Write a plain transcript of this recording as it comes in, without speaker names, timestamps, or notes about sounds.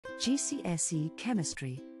GCSE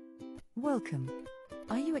Chemistry. Welcome.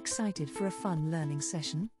 Are you excited for a fun learning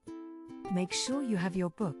session? Make sure you have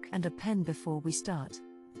your book and a pen before we start.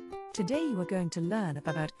 Today you are going to learn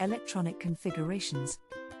about electronic configurations.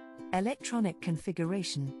 Electronic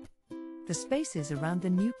configuration. The spaces around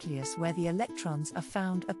the nucleus where the electrons are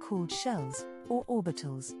found are called shells, or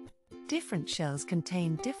orbitals. Different shells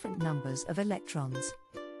contain different numbers of electrons.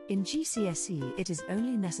 In GCSE, it is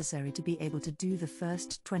only necessary to be able to do the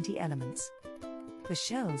first 20 elements. The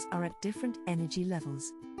shells are at different energy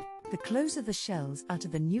levels. The closer the shells are to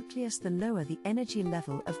the nucleus, the lower the energy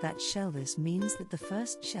level of that shell. This means that the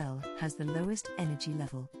first shell has the lowest energy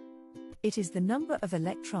level. It is the number of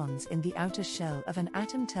electrons in the outer shell of an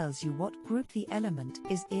atom tells you what group the element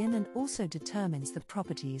is in and also determines the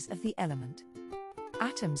properties of the element.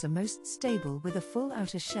 Atoms are most stable with a full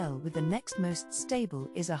outer shell, with the next most stable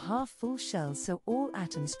is a half-full shell, so all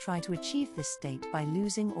atoms try to achieve this state by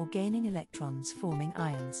losing or gaining electrons, forming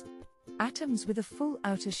ions. Atoms with a full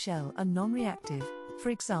outer shell are non-reactive, for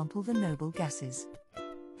example the noble gases.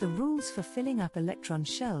 The rules for filling up electron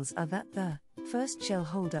shells are that the first shell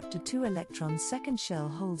holds up to 2 electrons, second shell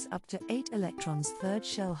holds up to 8 electrons, third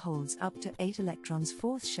shell holds up to 8 electrons,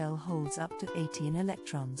 fourth shell holds up to 18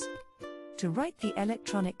 electrons. To write the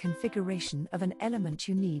electronic configuration of an element,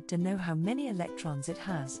 you need to know how many electrons it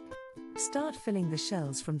has. Start filling the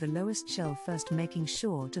shells from the lowest shell first, making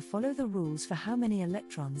sure to follow the rules for how many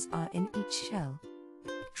electrons are in each shell.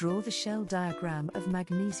 Draw the shell diagram of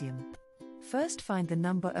magnesium. First, find the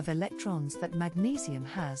number of electrons that magnesium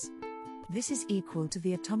has. This is equal to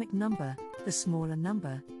the atomic number, the smaller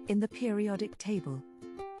number, in the periodic table.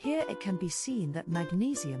 Here it can be seen that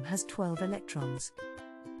magnesium has 12 electrons.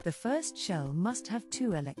 The first shell must have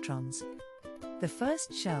 2 electrons. The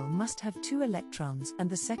first shell must have 2 electrons and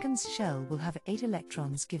the second shell will have 8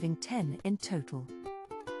 electrons, giving 10 in total.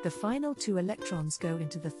 The final 2 electrons go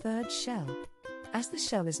into the third shell. As the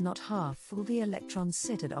shell is not half full, the electrons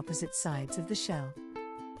sit at opposite sides of the shell.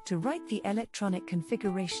 To write the electronic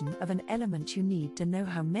configuration of an element, you need to know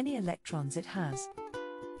how many electrons it has.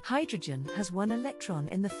 Hydrogen has 1 electron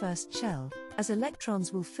in the first shell, as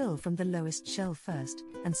electrons will fill from the lowest shell first,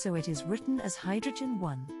 and so it is written as hydrogen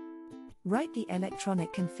 1. Write the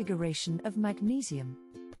electronic configuration of magnesium.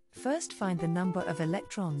 First, find the number of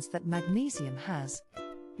electrons that magnesium has.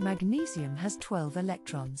 Magnesium has 12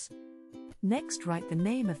 electrons. Next, write the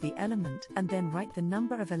name of the element and then write the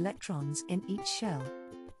number of electrons in each shell.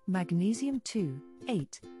 Magnesium 2,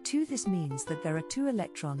 8, 2. This means that there are 2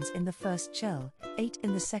 electrons in the first shell, 8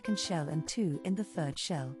 in the second shell and 2 in the third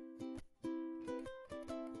shell.